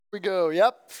We go.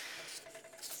 Yep.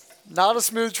 Not a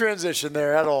smooth transition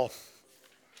there at all.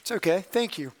 It's okay.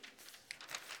 Thank you.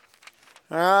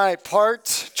 All right.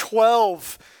 Part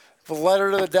 12, the letter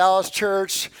to the Dallas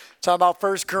church. Talking about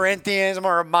First Corinthians. I'm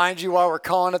going to remind you why we're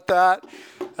calling it that.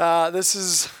 This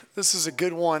is a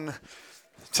good one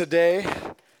today.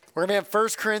 We're going to be in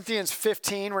First Corinthians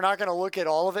 15. We're not going to look at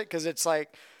all of it because it's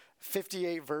like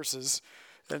 58 verses.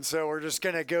 And so we're just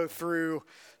going to go through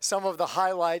some of the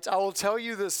highlights. I will tell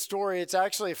you this story. It's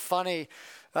actually funny.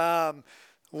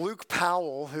 Luke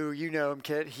Powell, who you know him,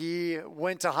 Kit, he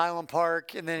went to Highland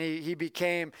Park, and then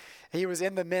he was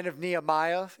in the Men of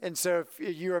Nehemiah. And so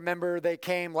if you remember, they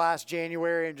came last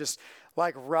January and just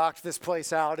like rocked this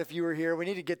place out. If you were here, we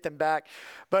need to get them back.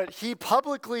 But he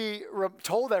publicly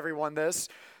told everyone this.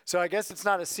 So I guess it's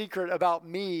not a secret about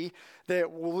me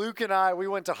that Luke and I, we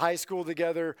went to high school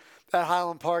together at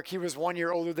Highland Park. He was 1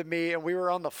 year older than me, and we were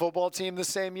on the football team the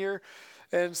same year.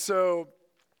 And so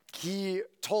he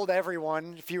told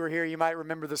everyone, if you were here, you might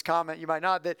remember this comment, you might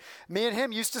not, that me and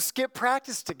him used to skip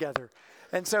practice together.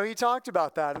 And so he talked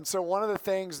about that. And so one of the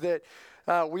things that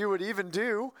we would even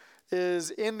do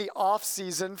is in the off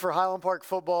season for Highland Park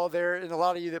football there, and a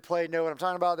lot of you that play know what I'm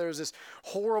talking about. There was this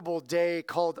horrible day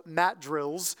called mat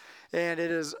drills, and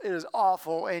it is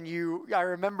awful. And I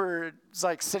remember it's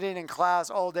like sitting in class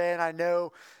all day, and I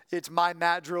know it's my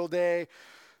mat drill day.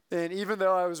 And even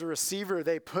though I was a receiver,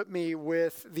 they put me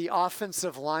with the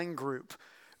offensive line group,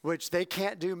 which they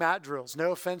can't do mat drills.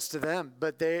 No offense to them,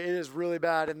 but it is really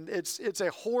bad. And it's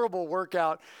a horrible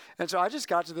workout. And so I just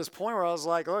got to this point where I was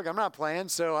like, look, I'm not playing,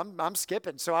 so I'm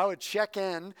skipping. So I would check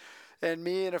in, and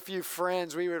me and a few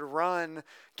friends, we would run,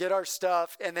 get our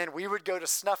stuff, and then we would go to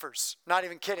Snuffers. Not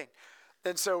even kidding.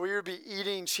 And so we would be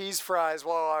eating cheese fries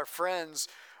while our friends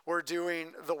were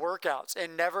doing the workouts,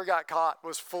 and never got caught,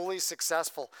 was fully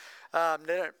successful.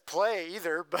 Didn't play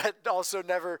either, but also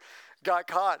never got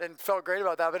caught, and felt great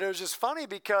about that. But it was just funny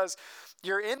because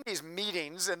you're in these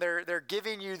meetings and they're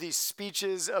giving you these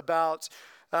speeches about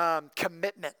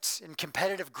commitment and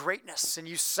competitive greatness, and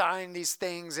you sign these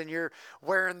things and you're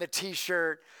wearing the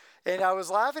t-shirt. And I was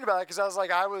laughing about it because I was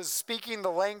like, I was speaking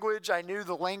the language. I knew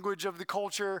the language of the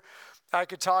culture. I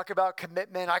could talk about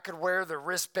commitment. I could wear the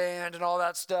wristband and all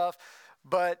that stuff.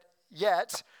 But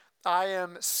yet I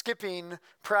am skipping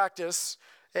practice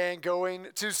and going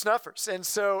to Snuffers. And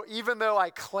so even though I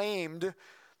claimed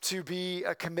to be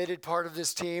a committed part of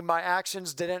this team, my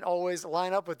actions didn't always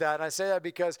line up with that. And I say that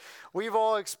because we've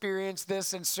all experienced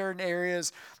this in certain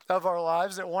areas of our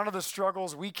lives, that one of the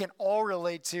struggles we can all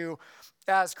relate to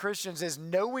as Christians is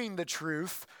knowing the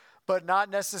truth, but not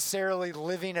necessarily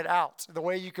living it out. The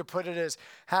way you could put it is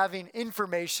having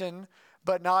information,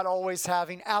 but not always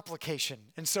having application.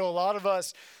 And so a lot of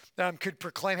us could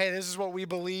proclaim, hey, this is what we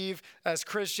believe as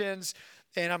Christians,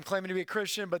 and I'm claiming to be a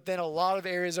Christian, but then a lot of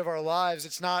areas of our lives,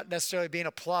 it's not necessarily being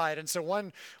applied. And so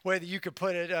one way that you could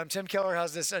put it, Tim Keller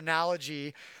has this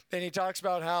analogy, and he talks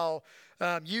about how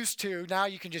now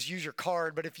you can just use your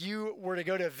card, but if you were to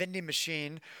go to a vending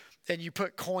machine and you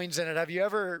put coins in it. Have you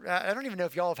ever, I don't even know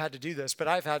if y'all have had to do this, but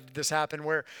I've had this happen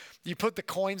where you put the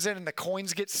coins in and the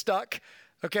coins get stuck.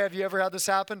 Okay, have you ever had this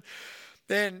happen?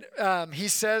 Then he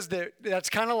says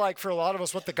that's kind of like for a lot of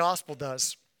us what the gospel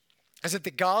does, is that the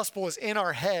gospel is in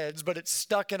our heads, but it's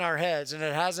stuck in our heads, and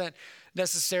it hasn't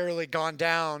necessarily gone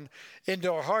down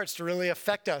into our hearts to really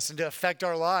affect us and to affect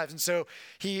our lives. And so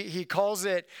he calls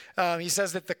it, he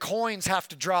says that the coins have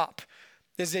to drop,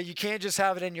 is that you can't just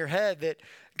have it in your head, that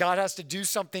God has to do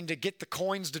something to get the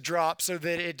coins to drop so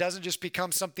that it doesn't just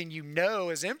become something you know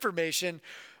as information,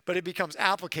 but it becomes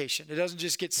application. It doesn't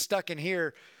just get stuck in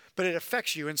here, but it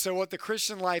affects you. And so what the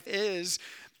Christian life is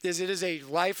it is a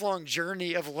lifelong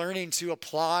journey of learning to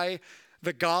apply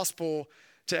the gospel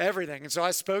to everything. And so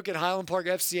I spoke at Highland Park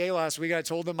FCA last week. I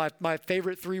told them my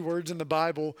favorite 3 words in the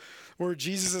Bible were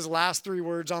Jesus' last 3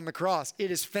 words on the cross.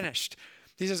 It is finished.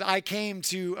 He says, I came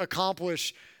to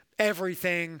accomplish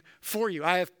everything for you.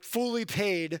 I have fully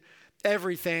paid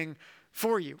everything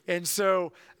for you. And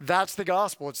so that's the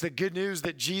gospel. It's the good news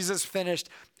that Jesus finished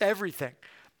everything.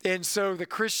 And so the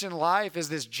Christian life is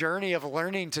this journey of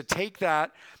learning to take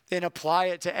that and apply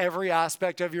it to every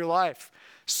aspect of your life.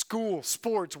 School,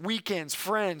 sports, weekends,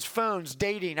 friends, phones,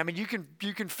 dating. I mean, you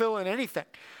can fill in anything.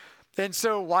 And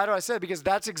so why do I say that? Because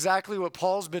that's exactly what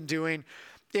Paul's been doing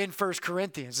in First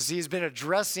Corinthians. He's been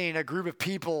addressing a group of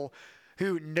people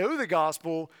who know the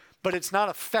gospel, but it's not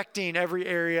affecting every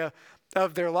area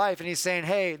of their life. And he's saying,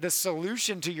 hey, the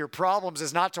solution to your problems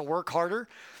is not to work harder.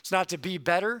 It's not to be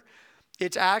better.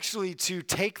 It's actually to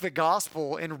take the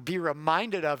gospel and be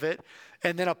reminded of it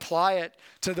and then apply it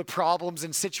to the problems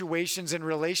and situations and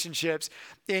relationships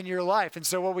in your life. And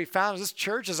so what we found is this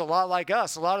church is a lot like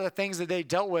us. A lot of the things that they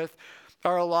dealt with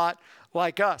are a lot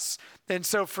like us. And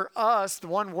so for us, the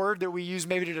one word that we use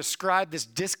maybe to describe this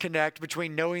disconnect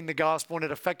between knowing the gospel and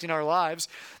it affecting our lives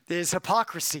is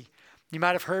hypocrisy. You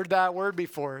might have heard that word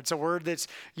before. It's a word that's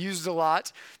used a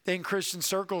lot in Christian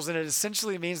circles, and it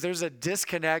essentially means there's a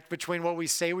disconnect between what we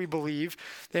say we believe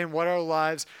and what our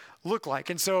lives look like.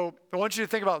 And so I want you to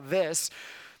think about this,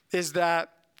 is that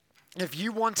if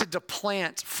you wanted to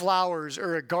plant flowers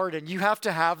or a garden, you have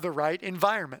to have the right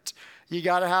environment. You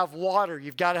got to have water.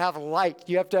 You've got to have light.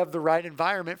 You have to have the right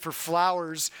environment for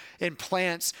flowers and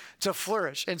plants to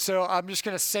flourish. And so I'm just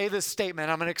going to say this statement.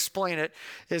 I'm going to explain it,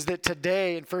 is that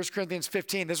today in 1 Corinthians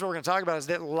 15, this is what we're going to talk about, is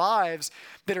that lives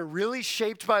that are really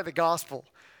shaped by the gospel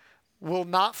will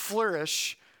not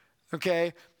flourish,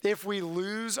 okay, if we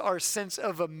lose our sense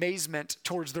of amazement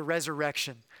towards the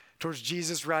resurrection, towards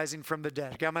Jesus rising from the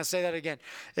dead. Okay, I'm going to say that again,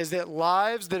 is that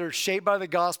lives that are shaped by the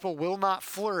gospel will not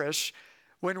flourish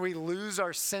when we lose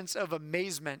our sense of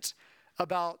amazement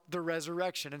about the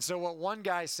resurrection. And so what one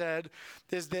guy said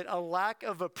is that a lack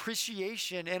of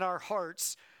appreciation in our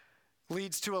hearts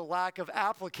leads to a lack of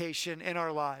application in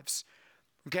our lives.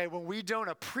 Okay, when we don't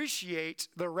appreciate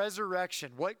the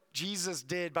resurrection, what Jesus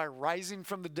did by rising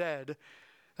from the dead,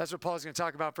 that's what Paul's going to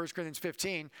talk about in 1 Corinthians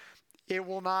 15, it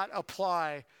will not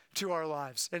apply to our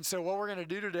lives. And so what we're going to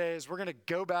do today is we're going to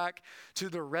go back to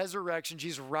the resurrection,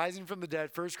 Jesus rising from the dead,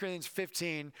 1 Corinthians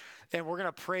 15, and we're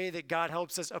going to pray that God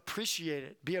helps us appreciate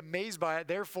it, be amazed by it.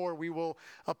 Therefore, we will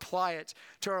apply it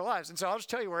to our lives. And so I'll just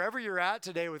tell you, wherever you're at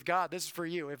today with God, this is for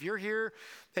you. If you're here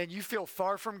and you feel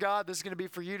far from God, this is going to be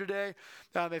for you today.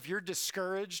 If you're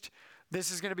discouraged,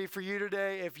 this is going to be for you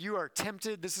today. If you are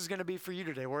tempted, this is going to be for you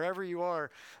today. Wherever you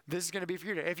are, this is going to be for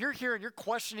you today. If you're here and you're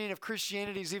questioning if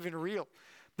Christianity is even real,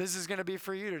 this is going to be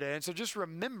for you today. And so just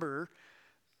remember,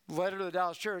 letter to the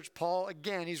Dallas church, Paul,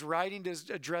 again, he's writing to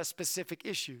address specific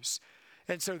issues.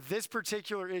 And so this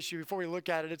particular issue, before we look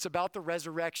at it, it's about the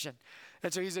resurrection.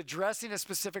 And so he's addressing a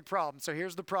specific problem. So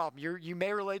here's the problem. You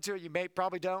may relate to it, you may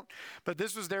probably don't, but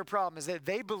this was their problem, is that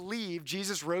they believe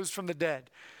Jesus rose from the dead.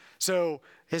 So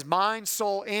his mind,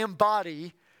 soul, and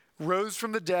body rose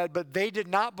from the dead, but they did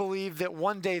not believe that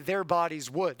one day their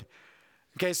bodies would.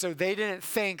 Okay, so they didn't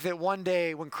think that one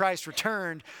day when Christ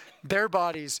returned, their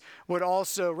bodies would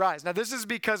also rise. Now, this is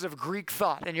because of Greek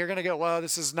thought, and you're going to go, well,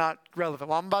 this is not relevant.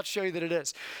 Well, I'm about to show you that it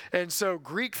is. And so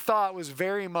Greek thought was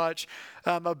very much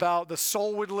about the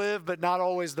soul would live, but not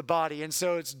always the body. And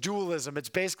so it's dualism. It's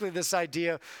basically this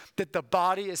idea that the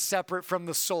body is separate from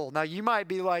the soul. Now, you might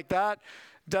be like, that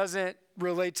doesn't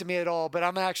relate to me at all, but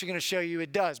I'm actually going to show you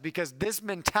it does, because this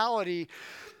mentality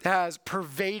has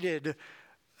pervaded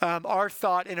our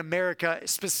thought in America,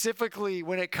 specifically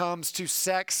when it comes to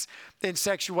sex and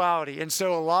sexuality. And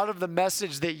so a lot of the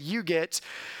message that you get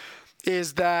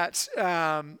is that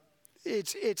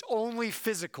it's only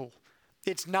physical.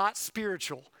 It's not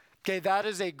spiritual. Okay, that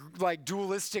is a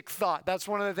dualistic thought. That's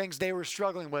one of the things they were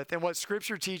struggling with. And what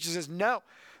Scripture teaches is no,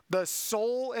 the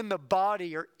soul and the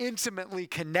body are intimately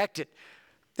connected.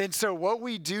 And so what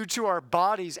we do to our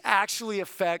bodies actually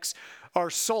affects our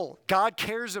soul. God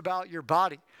cares about your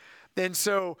body. And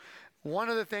so one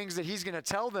of the things that he's going to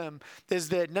tell them is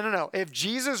that, no. If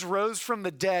Jesus rose from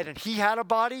the dead and he had a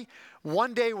body,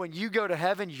 one day when you go to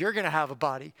heaven, you're going to have a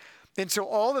body. And so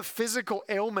all the physical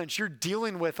ailments you're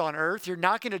dealing with on earth, you're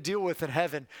not going to deal with in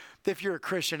heaven if you're a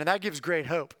Christian. And that gives great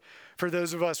hope for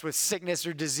those of us with sickness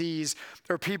or disease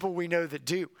or people we know that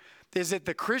do. Is that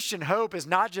the Christian hope is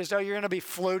not just, you're going to be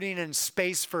floating in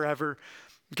space forever.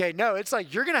 Okay, no, it's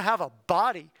like you're going to have a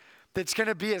body that's going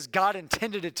to be as God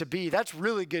intended it to be. That's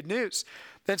really good news.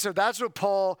 And so that's what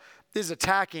Paul is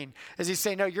attacking, is he's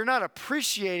saying, no, you're not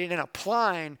appreciating and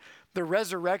applying the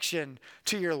resurrection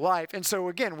to your life. And so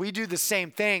again, we do the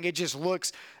same thing. It just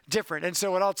looks different. And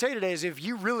so what I'll tell you today is if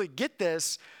you really get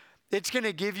this, it's going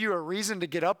to give you a reason to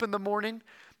get up in the morning.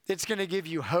 It's going to give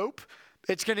you hope.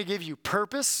 It's going to give you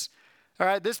purpose. All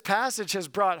right, this passage has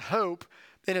brought hope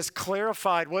and has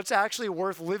clarified what's actually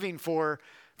worth living for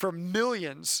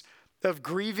millions of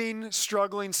grieving,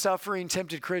 struggling, suffering,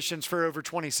 tempted Christians for over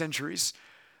 20 centuries.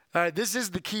 This is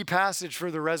the key passage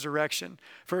for the resurrection,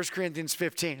 1 Corinthians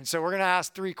 15. And so we're going to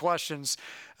ask 3 questions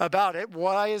about it.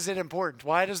 Why is it important?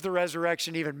 Why does the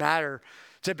resurrection even matter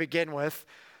to begin with?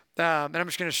 And I'm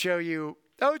just going to show you,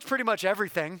 it's pretty much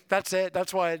everything. That's it.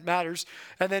 That's why it matters.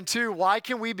 And then 2, why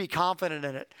can we be confident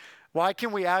in it? Why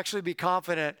can we actually be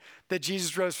confident that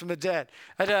Jesus rose from the dead?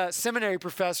 I had a seminary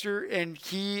professor, and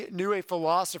he knew a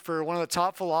philosopher, one of the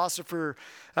top philosophy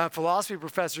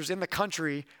professors in the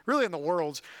country, really in the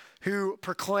world, who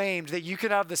proclaimed that you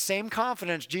could have the same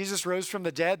confidence Jesus rose from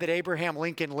the dead that Abraham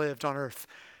Lincoln lived on earth.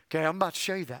 Okay, I'm about to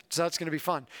show you that, so that's going to be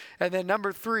fun. And then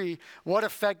number 3, what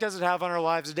effect does it have on our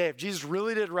lives today? If Jesus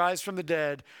really did rise from the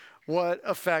dead, what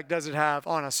effect does it have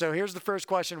on us? So here's the first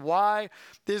question. Why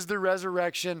is the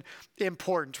resurrection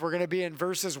important? We're going to be in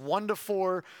verses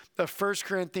 1-4 of 1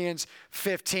 Corinthians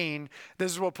 15.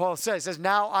 This is what Paul says. He says,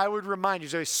 now I would remind you,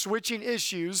 so he's switching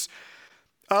issues,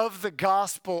 of the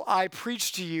gospel I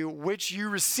preached to you, which you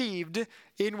received,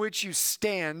 in which you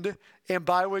stand, and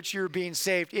by which you are being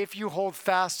saved, if you hold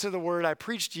fast to the word I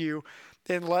preached to you,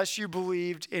 unless you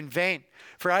believed in vain.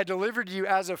 For I delivered to you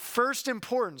as of first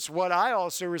importance what I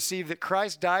also received, that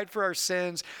Christ died for our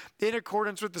sins in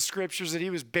accordance with the scriptures, that he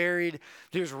was buried,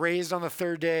 he was raised on the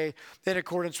third day in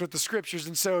accordance with the scriptures.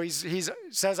 And so he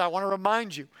says, I want to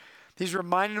remind you. He's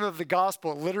reminding them of the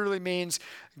gospel. It literally means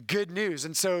good news.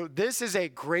 And so this is a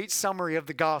great summary of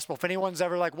the gospel. If anyone's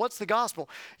ever like, what's the gospel?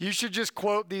 You should just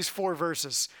quote these 4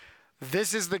 verses.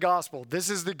 This is the gospel. This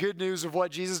is the good news of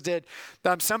what Jesus did.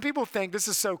 Some people think this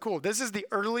is so cool. This is the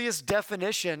earliest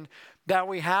definition that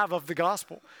we have of the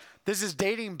gospel. This is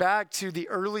dating back to the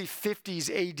early 50s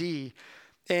AD.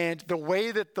 And the way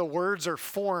that the words are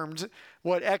formed,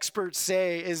 what experts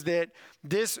say is that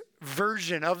this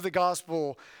version of the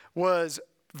gospel was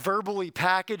verbally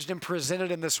packaged and presented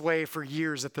in this way for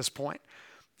years at this point.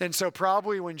 And so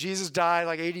probably when Jesus died,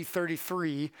 like AD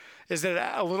 33, is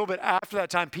that a little bit after that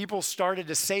time, people started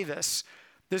to say this.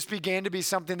 This began to be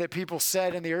something that people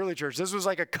said in the early church. This was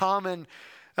like a common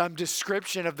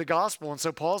description of the gospel. And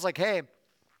so Paul's like, hey,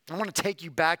 I want to take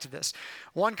you back to this.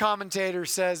 One commentator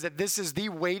says that this is the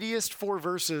weightiest 4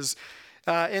 verses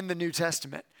in the New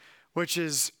Testament, which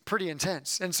is pretty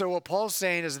intense. And so what Paul's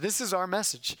saying is this is our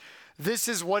message. This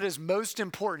is what is most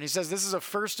important. He says this is of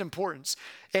first importance.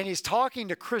 And he's talking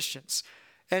to Christians.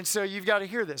 And so you've got to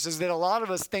hear this, is that a lot of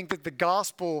us think that the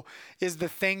gospel is the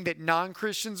thing that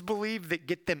non-Christians believe that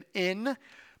get them in.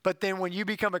 But then when you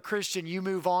become a Christian, you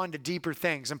move on to deeper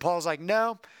things. And Paul's like,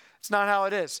 no, it's not how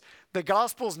it is. The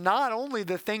gospel's not only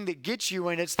the thing that gets you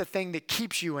in, it's the thing that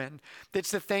keeps you in.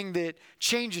 It's the thing that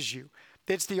changes you.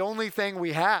 It's the only thing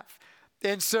we have.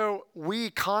 And so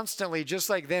we constantly, just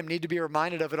like them, need to be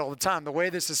reminded of it all the time. The way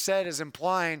this is said is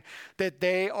implying that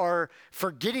they are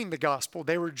forgetting the gospel.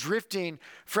 They were drifting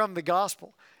from the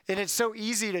gospel. And it's so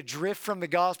easy to drift from the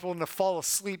gospel and to fall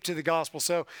asleep to the gospel.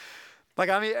 So,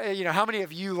 like, I mean, how many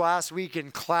of you last week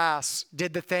in class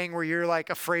did the thing where you're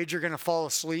like afraid you're going to fall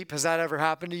asleep? Has that ever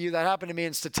happened to you? That happened to me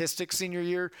in statistics senior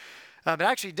year. It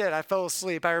actually did. I fell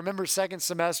asleep. I remember second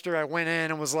semester, I went in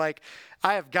and was like,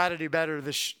 I have got to do better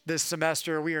this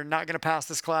semester. We are not going to pass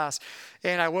this class.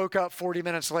 And I woke up 40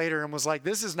 minutes later and was like,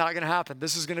 this is not going to happen.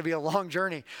 This is going to be a long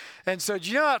journey. And so do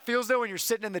you know how it feels, though, when you're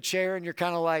sitting in the chair and you're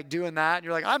kind of like doing that? And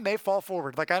you're like, I may fall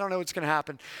forward. Like, I don't know what's going to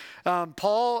happen.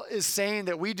 Paul is saying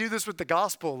that we do this with the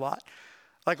gospel a lot.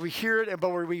 Like, we hear it, but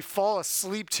we fall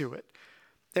asleep to it.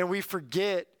 And we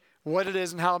forget what it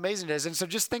is and how amazing it is. And so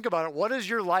just think about it. What does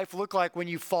your life look like when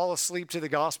you fall asleep to the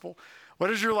gospel? What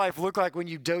does your life look like when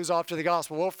you doze off to the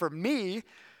gospel? Well, for me,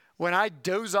 when I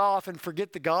doze off and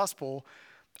forget the gospel,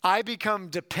 I become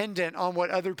dependent on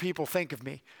what other people think of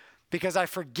me because I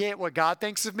forget what God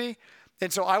thinks of me.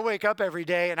 And so I wake up every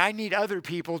day and I need other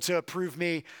people to approve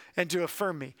me and to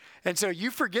affirm me. And so you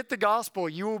forget the gospel,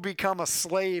 you will become a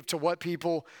slave to what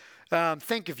people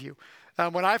think of you.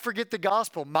 When I forget the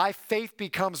gospel, my faith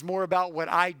becomes more about what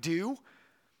I do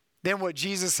than what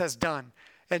Jesus has done.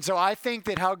 And so I think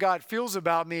that how God feels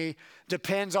about me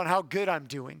depends on how good I'm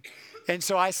doing. And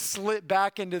so I slip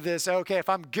back into this, okay, if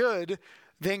I'm good,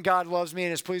 then God loves me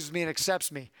and is pleased with me and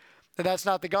accepts me. And that's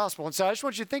not the gospel. And so I just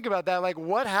want you to think about that. Like,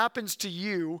 what happens to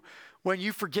you when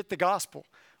you forget the gospel,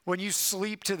 when you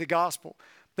sleep to the gospel?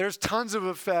 There's tons of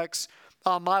effects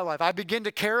on my life. I begin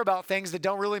to care about things that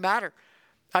don't really matter.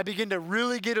 I begin to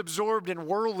really get absorbed in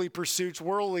worldly pursuits,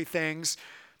 worldly things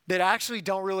that actually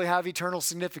don't really have eternal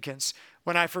significance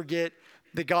when I forget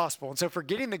the gospel. And so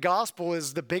forgetting the gospel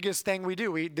is the biggest thing we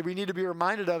do. We need to be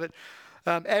reminded of it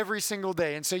every single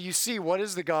day. And so you see, what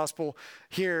is the gospel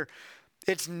here?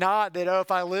 It's not that, if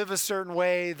I live a certain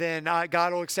way, then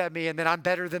God will accept me and then I'm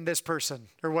better than this person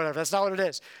or whatever. That's not what it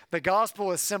is. The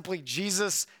gospel is simply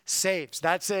Jesus saves.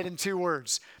 That's it in 2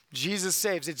 words. Jesus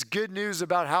saves. It's good news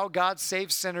about how God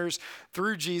saves sinners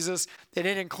through Jesus. And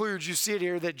it includes, you see it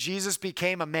here, that Jesus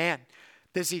became a man.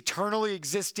 This eternally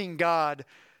existing God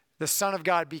the Son of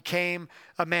God became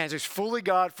a man. So he's fully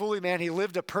God, fully man. He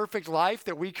lived a perfect life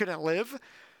that we couldn't live.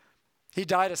 He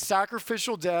died a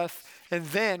sacrificial death. And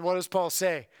then what does Paul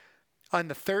say? On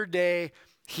the third day,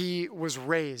 he was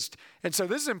raised. And so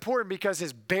this is important because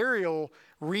his burial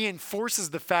reinforces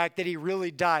the fact that he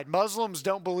really died. Muslims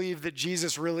don't believe that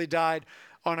Jesus really died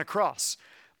on a cross.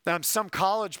 Some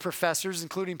college professors,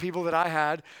 including people that I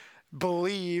had,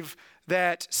 believe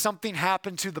that something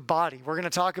happened to the body. We're going to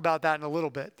talk about that in a little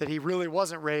bit, that he really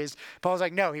wasn't raised. Paul's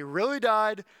like, no, he really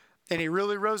died and he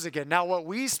really rose again. Now, what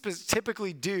we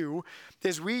typically do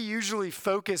is we usually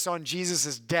focus on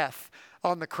Jesus' death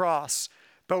on the cross,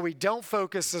 but we don't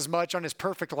focus as much on his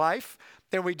perfect life,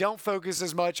 and we don't focus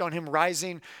as much on him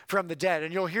rising from the dead.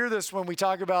 And you'll hear this when we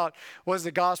talk about what's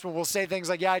the gospel. We'll say things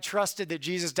like, yeah, I trusted that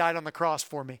Jesus died on the cross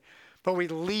for me. But we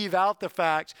leave out the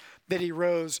fact that he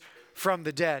rose from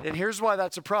the dead. And here's why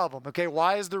that's a problem, okay?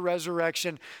 Why is the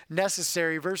resurrection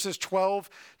necessary? Verses 12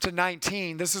 to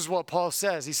 19, this is what Paul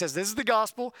says. He says, this is the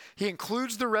gospel. He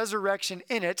includes the resurrection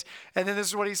in it. And then this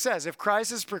is what he says. If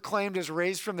Christ is proclaimed as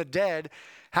raised from the dead,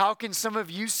 how can some of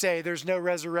you say there's no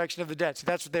resurrection of the dead? So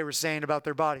that's what they were saying about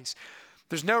their bodies.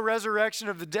 There's no resurrection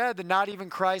of the dead, then not even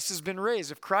Christ has been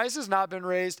raised. If Christ has not been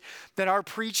raised, then our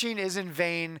preaching is in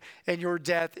vain and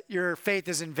your faith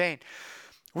is in vain.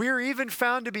 We are even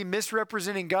found to be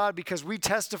misrepresenting God because we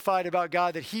testified about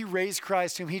God that he raised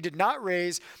Christ whom he did not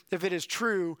raise, if it is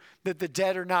true that the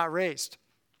dead are not raised.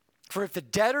 For if the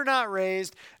dead are not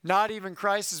raised, not even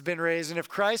Christ has been raised. And if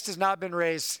Christ has not been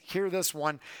raised, hear this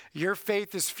one, your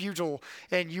faith is futile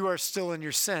and you are still in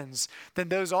your sins. Then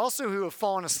those also who have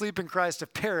fallen asleep in Christ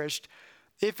have perished.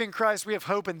 If in Christ we have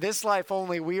hope in this life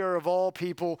only, we are of all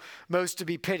people most to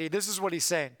be pitied. This is what he's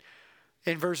saying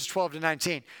in verses 12 to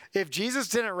 19. If Jesus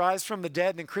didn't rise from the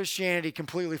dead, then Christianity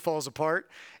completely falls apart.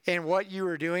 And what you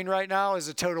are doing right now is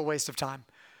a total waste of time.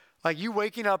 Like you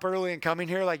waking up early and coming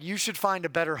here, like you should find a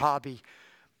better hobby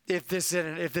if this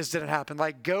didn't happen.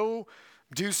 Like go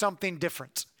do something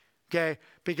different, okay?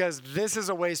 Because this is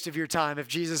a waste of your time if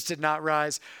Jesus did not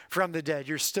rise from the dead.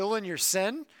 You're still in your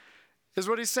sin, is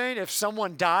what he's saying. If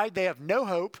someone died, they have no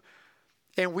hope,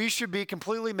 and we should be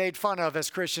completely made fun of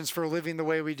as Christians for living the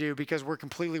way we do because we're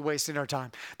completely wasting our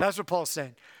time. That's what Paul's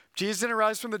saying. Jesus didn't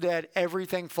rise from the dead,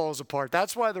 everything falls apart.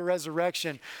 That's why the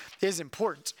resurrection is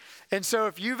important. And so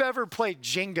if you've ever played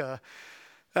Jenga,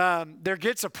 there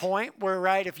gets a point where,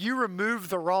 right, if you remove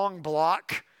the wrong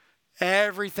block,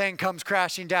 everything comes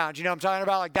crashing down. Do you know what I'm talking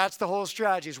about? Like that's the whole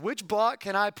strategy is which block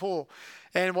can I pull?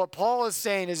 And what Paul is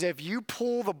saying is if you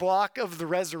pull the block of the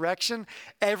resurrection,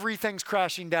 everything's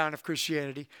crashing down of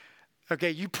Christianity.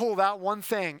 Okay, you pull that one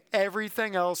thing,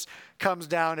 everything else comes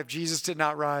down if Jesus did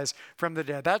not rise from the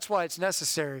dead. That's why it's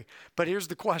necessary. But here's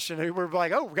the question. We're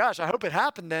like, oh gosh, I hope it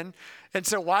happened then. And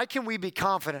so why can we be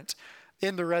confident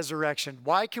in the resurrection?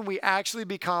 Why can we actually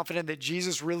be confident that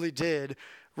Jesus really did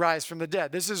rise from the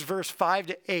dead? This is verse 5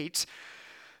 to 8.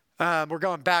 We're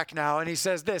going back now. And he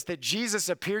says this, that Jesus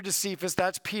appeared to Cephas,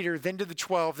 that's Peter, then to the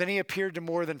 12. Then he appeared to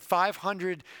more than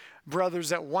 500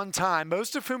 brothers at one time,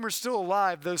 most of whom are still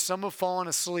alive, though some have fallen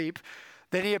asleep.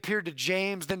 Then he appeared to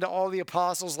James, then to all the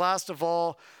apostles. Last of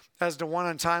all, as to one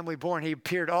untimely born, he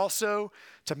appeared also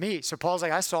to me. So Paul's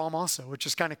like, I saw him also, which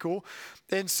is kind of cool.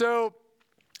 And so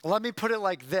let me put it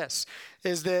like this,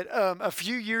 is that a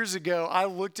few years ago, I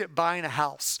looked at buying a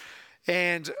house.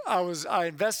 And I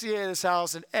investigated this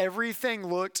house, and everything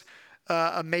looked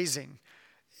amazing.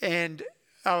 And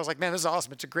I was like, man, this is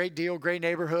awesome. It's a great deal, great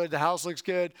neighborhood. The house looks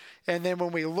good. And then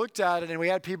when we looked at it and we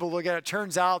had people look at it, it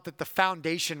turns out that the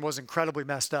foundation was incredibly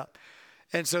messed up.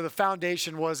 And so the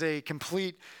foundation was a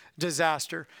complete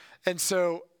disaster. And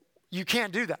so you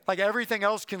can't do that. Like everything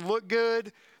else can look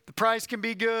good. The price can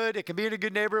be good. It can be in a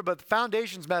good neighborhood, but the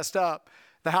foundation's messed up.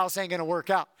 The house ain't going to work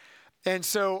out. And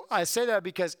so I say that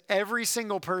because every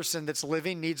single person that's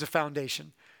living needs a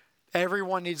foundation.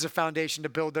 Everyone needs a foundation to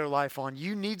build their life on.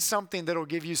 You need something that'll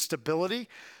give you stability.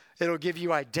 It'll give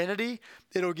you identity.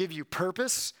 It'll give you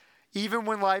purpose, even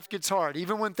when life gets hard,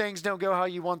 even when things don't go how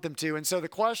you want them to. And so the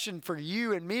question for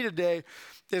you and me today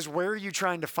is, where are you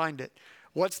trying to find it?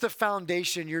 What's the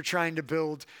foundation you're trying to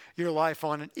build your life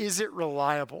on? And is it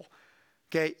reliable?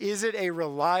 Okay, is it a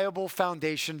reliable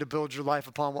foundation to build your life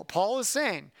upon? What Paul is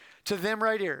saying to them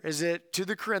right here is it to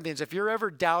the Corinthians, if you're ever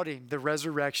doubting the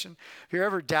resurrection, if you're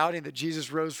ever doubting that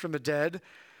Jesus rose from the dead,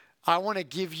 I want to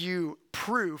give you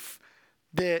proof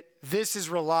that this is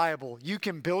reliable. You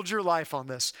can build your life on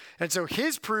this. And so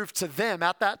his proof to them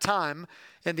at that time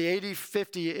in the AD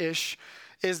 50-ish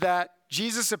is that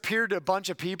Jesus appeared to a bunch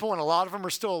of people and a lot of them are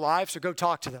still alive, so go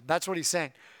talk to them. That's what he's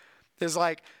saying. It's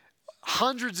like,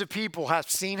 hundreds of people have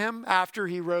seen him after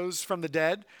he rose from the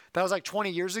dead. That was like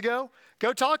 20 years ago.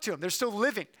 Go talk to them. They're still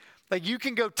living. Like, you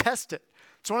can go test it.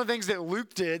 It's one of the things that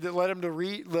Luke did that led him to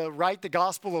write the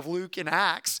Gospel of Luke in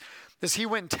Acts, is he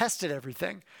went and tested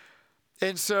everything.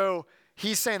 And so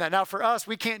he's saying that. Now, for us,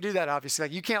 we can't do that, obviously.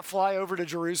 Like, you can't fly over to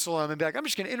Jerusalem and be like, I'm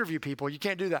just going to interview people. You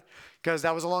can't do that, because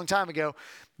that was a long time ago.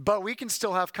 But we can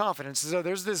still have confidence. So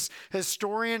there's this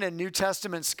historian and New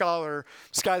Testament scholar.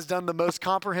 This guy's done the most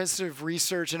comprehensive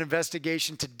research and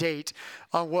investigation to date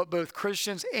on what both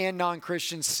Christians and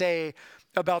non-Christians say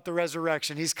about the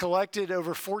resurrection. He's collected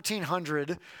over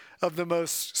 1,400 of the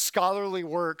most scholarly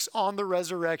works on the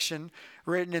resurrection,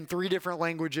 written in 3 different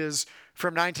languages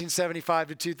from 1975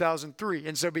 to 2003.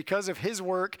 And so because of his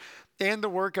work and the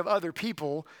work of other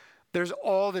people, there's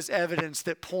all this evidence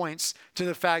that points to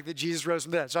the fact that Jesus rose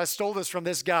from the dead. So I stole this from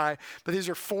this guy, but these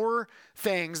are 4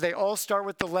 things. They all start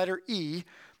with the letter E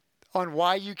on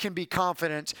why you can be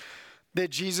confident that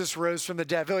Jesus rose from the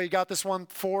dead. Bill, you got this one?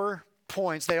 4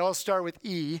 points. They all start with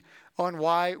E on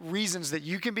why, reasons that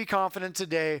you can be confident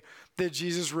today that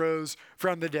Jesus rose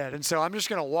from the dead. And so I'm just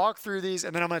going to walk through these,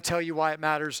 and then I'm going to tell you why it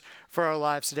matters for our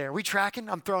lives today. Are we tracking?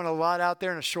 I'm throwing a lot out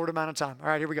there in a short amount of time. All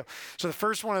right, here we go. So the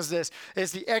first one is this.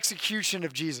 It's the execution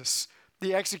of Jesus.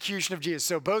 The execution of Jesus.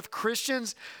 So both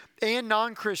Christians and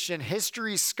non-Christian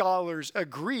history scholars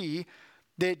agree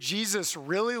that Jesus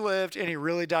really lived and he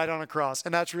really died on a cross.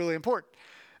 And that's really important,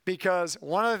 because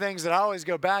one of the things that I always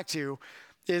go back to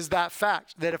is that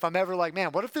fact that if I'm ever like,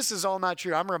 man, what if this is all not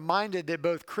true? I'm reminded that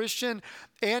both Christian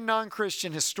and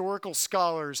non-Christian historical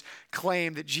scholars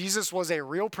claim that Jesus was a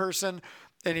real person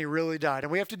and he really died.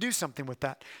 And we have to do something with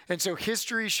that. And so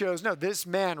history shows, no, this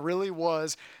man really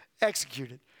was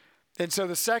executed. And so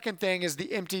the second thing is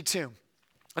the empty tomb.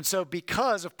 And so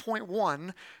because of point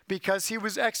 1, because he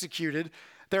was executed,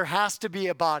 there has to be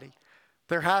a body.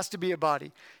 There has to be a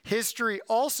body. History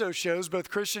also shows, both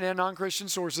Christian and non-Christian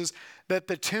sources, that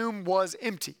the tomb was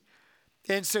empty.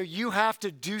 And so you have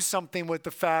to do something with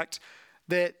the fact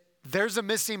that there's a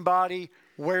missing body.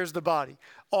 Where's the body?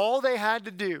 All they had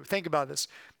to do, think about this,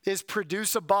 is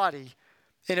produce a body.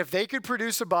 And if they could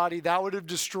produce a body, that would have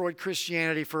destroyed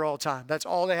Christianity for all time. That's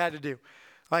all they had to do.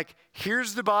 Like,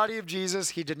 here's the body of Jesus.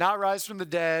 He did not rise from the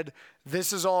dead.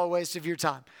 This is all a waste of your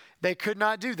time. They could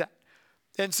not do that.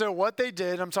 And so what they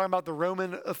did, I'm talking about the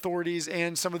Roman authorities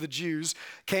and some of the Jews,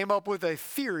 came up with a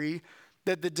theory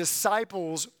that the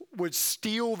disciples would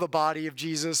steal the body of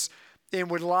Jesus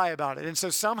and would lie about it. And so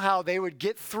somehow they would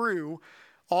get through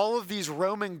all of these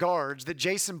Roman guards that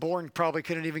Jason Bourne probably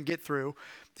couldn't even get through,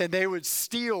 and they would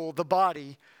steal the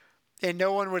body and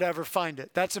no one would ever find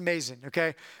it. That's amazing,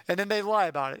 okay? And then they lie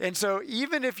about it. And so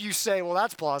even if you say, well,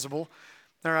 that's plausible,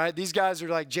 all right, these guys are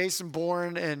like Jason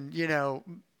Bourne and,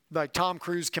 like Tom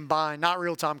Cruise combined, not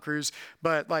real Tom Cruise,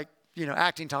 but like,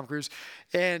 acting Tom Cruise.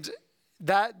 And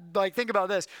that, like, think about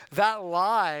this, that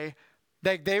lie,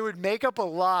 like, they would make up a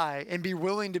lie and be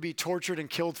willing to be tortured and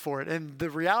killed for it. And the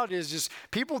reality is just,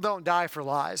 people don't die for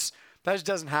lies. That just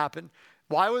doesn't happen.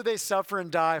 Why would they suffer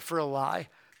and die for a lie?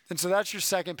 And so that's your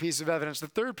second piece of evidence. The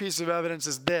third piece of evidence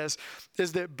is this,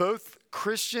 is that both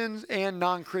Christians and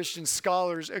non-Christian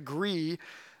scholars agree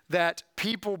that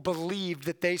people believed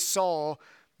that they saw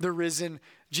the risen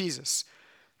Jesus.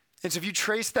 And so if you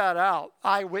trace that out,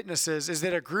 eyewitnesses, is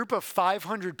that a group of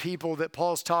 500 people that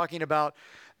Paul's talking about,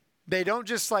 they don't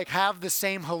just like have the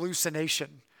same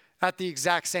hallucination at the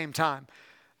exact same time.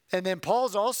 And then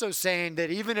Paul's also saying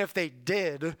that even if they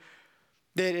did,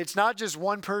 that it's not just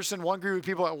one person, one group of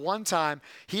people at one time.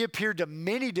 He appeared to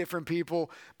many different people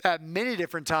at many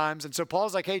different times. And so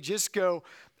Paul's like, hey, just go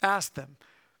ask them.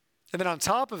 And then on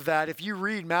top of that, if you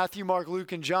read Matthew, Mark,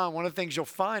 Luke, and John, one of the things you'll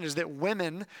find is that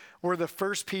women were the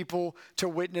first people to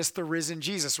witness the risen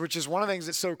Jesus, which is one of the things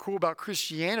that's so cool about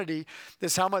Christianity,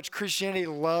 is how much Christianity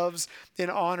loves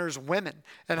and honors women,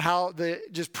 and how the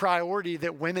just priority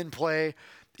that women play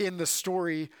in the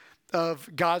story of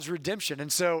God's redemption. And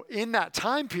so in that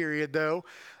time period, though,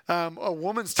 a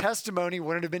woman's testimony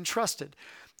wouldn't have been trusted.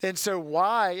 And so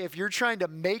why, if you're trying to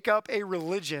make up a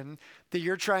religion that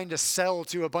you're trying to sell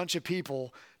to a bunch of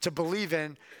people to believe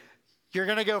in, you're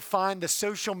going to go find the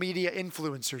social media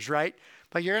influencers, right?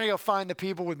 Like, you're going to go find the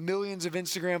people with millions of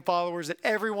Instagram followers that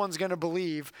everyone's going to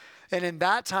believe. And in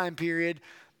that time period,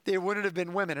 it wouldn't have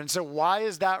been women. And so why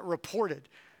is that reported?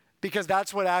 Because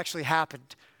that's what actually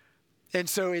happened. And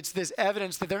so it's this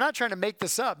evidence that they're not trying to make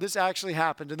this up. This actually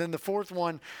happened. And then the fourth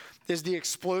one is the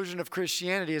explosion of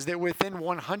Christianity, is that within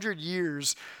 100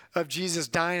 years of Jesus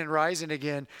dying and rising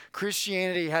again,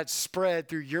 Christianity had spread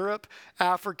through Europe,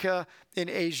 Africa, and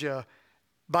Asia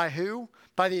By who?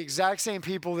 By the exact same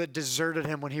people that deserted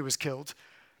him when he was killed.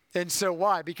 And so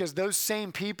why? Because those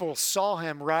same people saw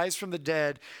him rise from the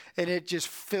dead, and it just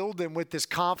filled them with this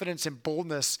confidence and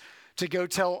boldness to go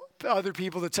tell other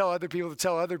people, to tell other people, to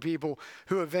tell other people,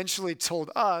 who eventually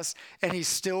told us, and he's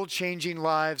still changing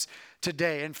lives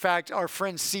today. In fact, our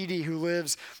friend CD, who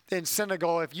lives in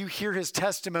Senegal, if you hear his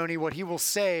testimony, what he will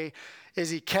say is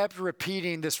he kept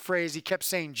repeating this phrase. He kept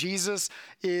saying, Jesus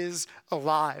is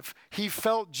alive. He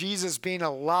felt Jesus being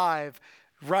alive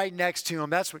right next to him.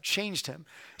 That's what changed him.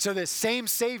 So the same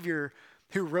Savior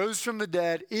who rose from the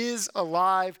dead is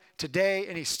alive today,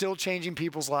 and he's still changing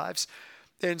people's lives.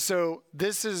 And so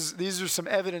these are some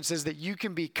evidences that you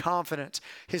can be confident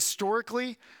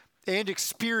historically and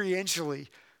experientially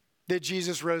that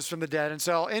Jesus rose from the dead. And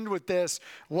so I'll end with this.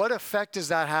 What effect does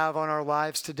that have on our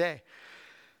lives today?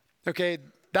 Okay,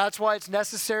 that's why it's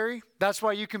necessary. That's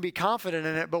why you can be confident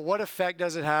in it. But what effect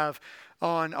does it have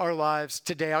on our lives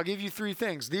today? I'll give you 3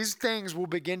 things. These things will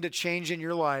begin to change in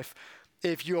your life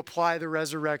if you apply the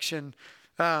resurrection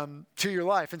to your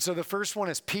life. And so the first one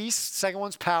is peace, second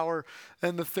one's power,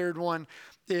 and the third one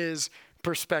is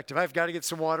perspective. I've got to get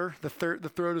some water. The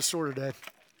throat is sore today.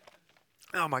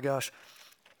 Oh my gosh.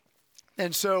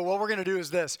 And so what we're going to do is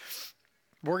this.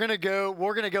 We're going to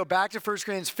go back to 1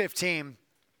 Corinthians 15,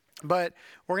 but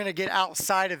we're going to get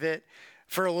outside of it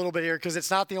for a little bit here because it's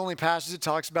not the only passage that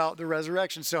talks about the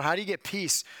resurrection. So how do you get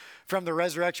peace from the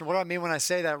resurrection? What do I mean when I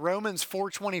say that? Romans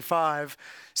 4:25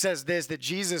 says this, that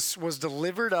Jesus was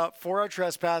delivered up for our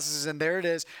trespasses, and there it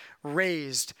is,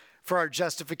 raised for our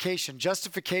justification.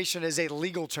 Justification is a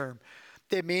legal term.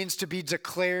 It means to be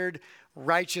declared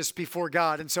righteous before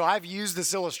God. And so I've used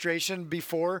this illustration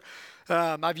before.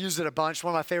 I've used it a bunch,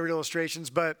 one of my favorite illustrations,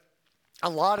 but a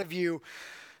lot of you,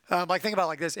 think about it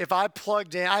like this. If I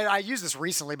plugged in, I used this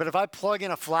recently, but if I plug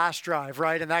in a flash drive,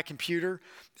 right, in that computer,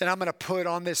 then I'm going to put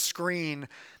on this screen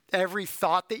every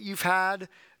thought that you've had,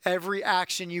 every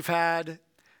action you've had,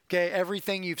 okay,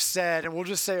 everything you've said, and we'll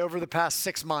just say over the past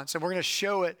 6 months, and we're going to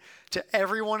show it to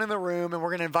everyone in the room, and we're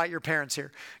going to invite your parents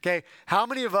here, okay? How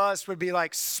many of us would be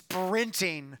like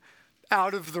sprinting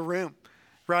out of the room,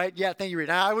 right? Yeah, thank you, Reed.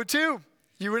 I would too.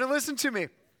 You wouldn't listen to me.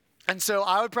 And so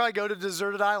I would probably go to a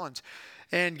deserted island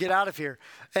and get out of here.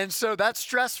 And so that's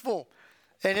stressful,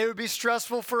 and it would be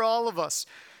stressful for all of us.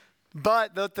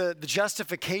 But the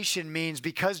justification means,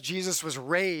 because Jesus was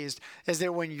raised, is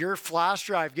that when your flash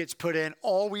drive gets put in,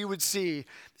 all we would see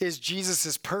is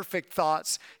Jesus's perfect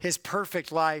thoughts, his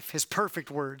perfect life, his perfect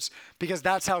words, because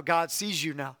that's how God sees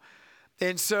you now.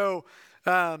 And so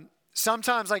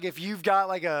sometimes, like if you've got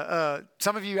like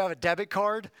some of you have a debit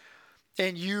card,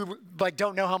 and you like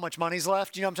don't know how much money's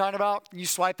left, you know what I'm talking about? You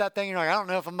swipe that thing, and you're like, I don't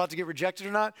know if I'm about to get rejected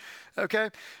or not. Okay?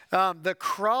 The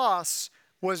cross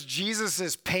was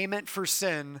Jesus's payment for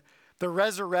sin. The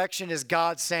resurrection is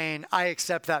God saying, I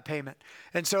accept that payment.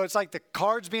 And so it's like the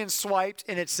card's being swiped,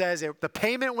 and it says the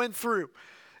payment went through.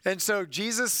 And so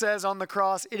Jesus says on the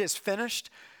cross, it is finished.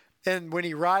 And when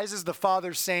he rises, the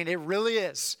Father's saying, it really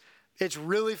is. It's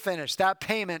really finished. That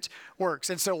payment works.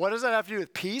 And so what does that have to do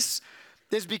with peace?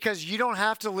 Is because you don't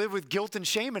have to live with guilt and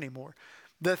shame anymore.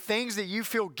 The things that you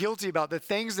feel guilty about, the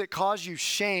things that cause you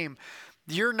shame,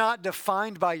 you're not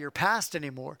defined by your past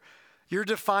anymore. You're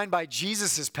defined by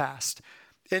Jesus's past.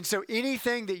 And so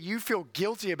anything that you feel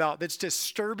guilty about that's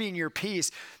disturbing your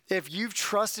peace, if you've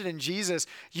trusted in Jesus,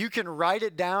 you can write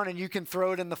it down and you can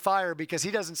throw it in the fire because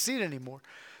he doesn't see it anymore.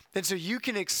 And so you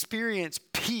can experience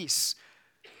peace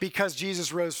because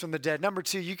Jesus rose from the dead. Number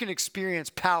 2, you can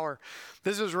experience power.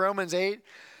 This is Romans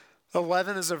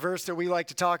 8:11 is a verse that we like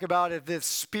to talk about. If the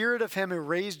spirit of him who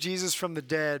raised Jesus from the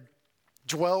dead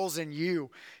dwells in you,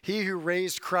 he who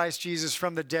raised Christ Jesus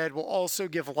from the dead will also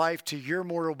give life to your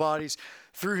mortal bodies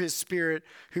through his spirit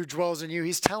who dwells in you.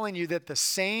 He's telling you that the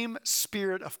same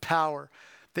spirit of power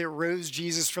that rose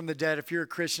Jesus from the dead, if you're a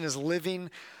Christian, is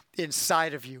living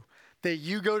inside of you. That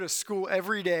you go to school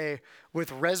every day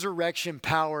with resurrection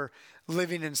power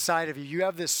living inside of you. You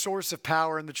have this source of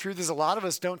power, and the truth is a lot of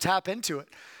us don't tap into it.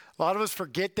 A lot of us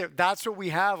forget that that's what we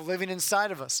have living inside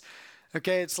of us.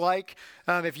 Okay, it's like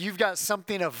if you've got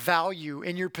something of value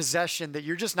in your possession that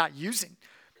you're just not using.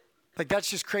 Like, that's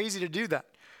just crazy to do that.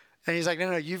 And he's like,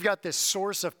 no, you've got this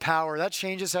source of power. That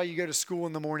changes how you go to school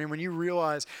in the morning when you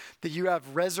realize that you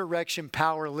have resurrection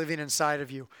power living inside of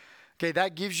you. Okay,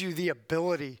 that gives you the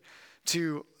ability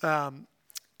to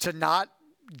not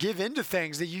give into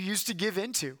things that you used to give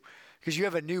into because you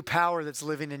have a new power that's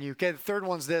living in you. Okay, the third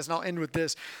one's this, and I'll end with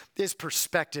this, is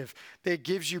perspective. It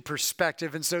gives you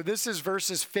perspective. And so this is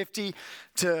verses 50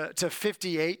 to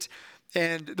 58,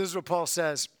 and this is what Paul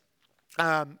says.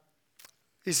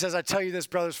 He says, I tell you this,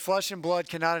 brothers, flesh and blood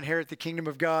cannot inherit the kingdom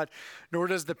of God, nor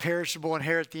does the perishable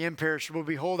inherit the imperishable.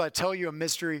 Behold, I tell you a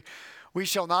mystery. We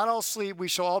shall not all sleep. We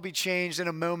shall all be changed in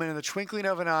a moment, in the twinkling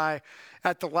of an eye,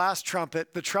 at the last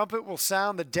trumpet. The trumpet will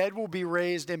sound, the dead will be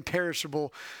raised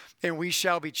imperishable, and we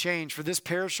shall be changed. For this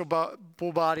perishable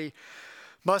body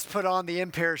must put on the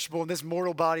imperishable, and this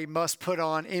mortal body must put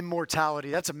on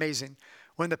immortality. That's amazing.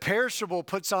 When the perishable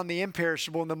puts on the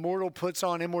imperishable and the mortal puts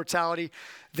on immortality,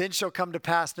 then shall come to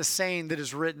pass the saying that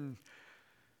is written.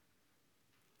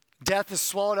 Death is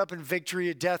swallowed up in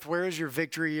victory. Death, where is your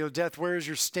victory? Death, where is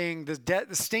your sting? The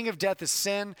sting of death is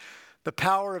sin. The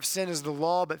power of sin is the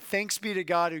law. But thanks be to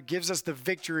God who gives us the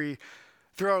victory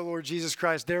through our Lord Jesus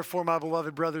Christ. Therefore, my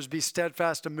beloved brothers, be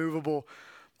steadfast, immovable,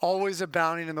 always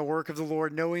abounding in the work of the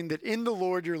Lord, knowing that in the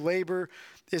Lord your labor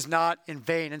is not in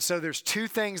vain. And so there's two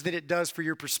things that it does for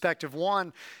your perspective.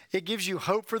 One, it gives you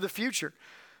hope for the future.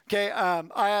 Okay,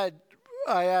 I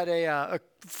had a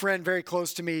friend very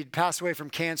close to me pass away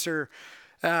from cancer,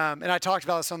 and I talked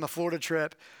about this on the Florida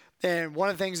trip. And one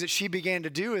of the things that she began to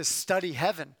do is study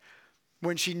heaven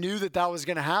when she knew that that was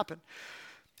going to happen.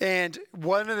 And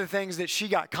one of the things that she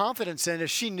got confidence in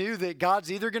is she knew that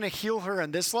God's either going to heal her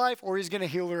in this life or he's going to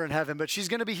heal her in heaven. But she's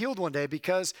going to be healed one day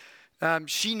because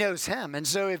she knows him. And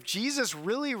so if Jesus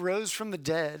really rose from the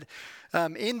dead,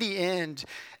 in the end,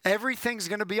 everything's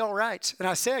going to be all right. And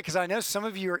I say it because I know some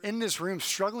of you are in this room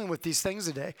struggling with these things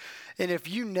today. And if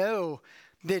you know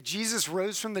that Jesus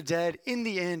rose from the dead, in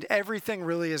the end, everything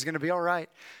really is going to be all right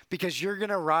because you're going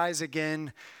to rise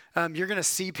again. You're going to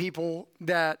see people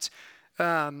that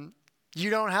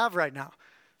you don't have right now,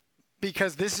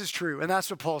 because this is true. And that's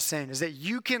what Paul's saying, is that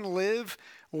you can live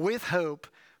with hope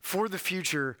for the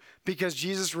future because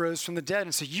Jesus rose from the dead.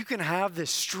 And so you can have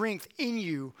this strength in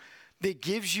you that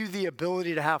gives you the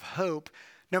ability to have hope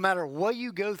no matter what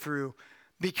you go through,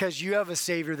 because you have a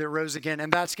Savior that rose again,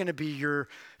 and that's going to be your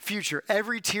future.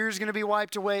 Every tear is going to be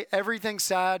wiped away. Everything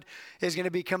sad is going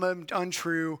to become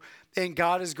untrue, and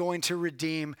God is going to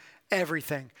redeem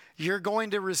everything. You're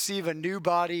going to receive a new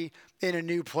body in a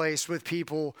new place with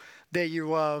people that you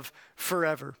love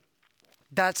forever.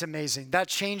 That's amazing. That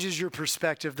changes your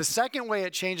perspective. The second way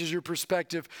it changes your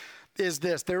perspective is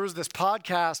this. There was this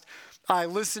podcast I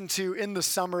listened to in the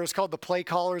summer. It's called The Play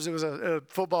Callers. It was a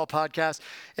football podcast.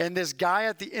 And this guy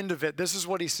at the end of it, this is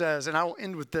what he says, and I will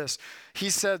end with this. He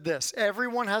said this: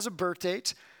 everyone has a birth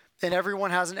date and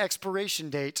everyone has an expiration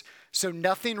date, so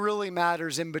nothing really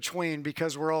matters in between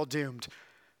because we're all doomed.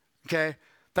 Okay?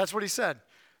 That's what he said.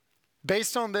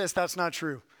 Based on this, that's not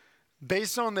true.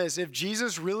 Based on this, if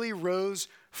Jesus really rose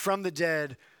from the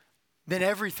dead, then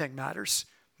everything matters.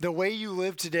 The way you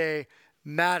live today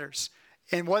matters.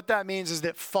 And what that means is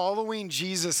that following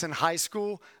Jesus in high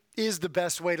school is the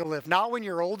best way to live. Not when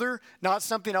you're older, not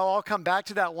something, I'll come back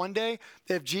to that one day.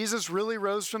 If Jesus really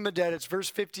rose from the dead, it's verse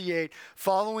 58,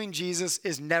 following Jesus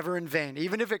is never in vain.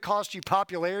 Even if it costs you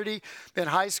popularity in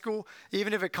high school,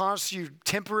 even if it costs you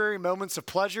temporary moments of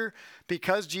pleasure,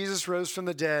 because Jesus rose from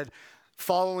the dead,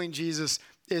 following Jesus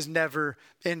is never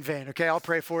in vain. Okay, I'll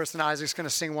pray for us, and Isaac's going to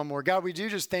sing one more. God, we do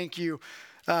just thank you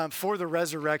for the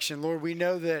resurrection. Lord, we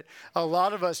know that a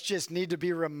lot of us just need to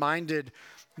be reminded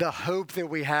the hope that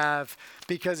we have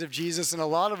because of Jesus. And a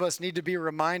lot of us need to be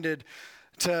reminded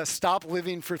to stop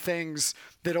living for things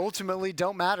that ultimately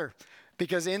don't matter.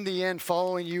 Because in the end,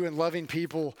 following you and loving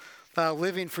people,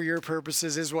 living for your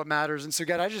purposes is what matters. And so,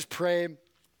 God, I just pray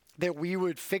that we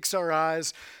would fix our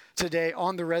eyes today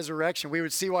on the resurrection. We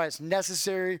would see why it's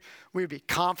necessary. We would be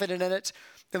confident in it.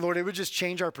 And Lord, it would just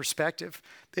change our perspective.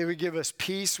 It would give us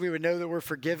peace. We would know that we're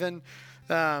forgiven.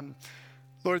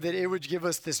 Lord, that it would give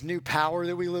us this new power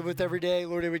that we live with every day.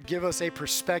 Lord, it would give us a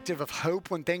perspective of hope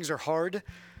when things are hard,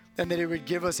 and that it would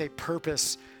give us a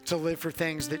purpose to live for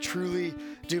things that truly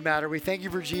do matter. We thank you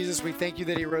for Jesus. We thank you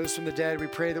that he rose from the dead. We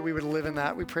pray that we would live in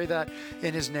that. We pray that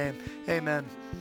in his name. Amen.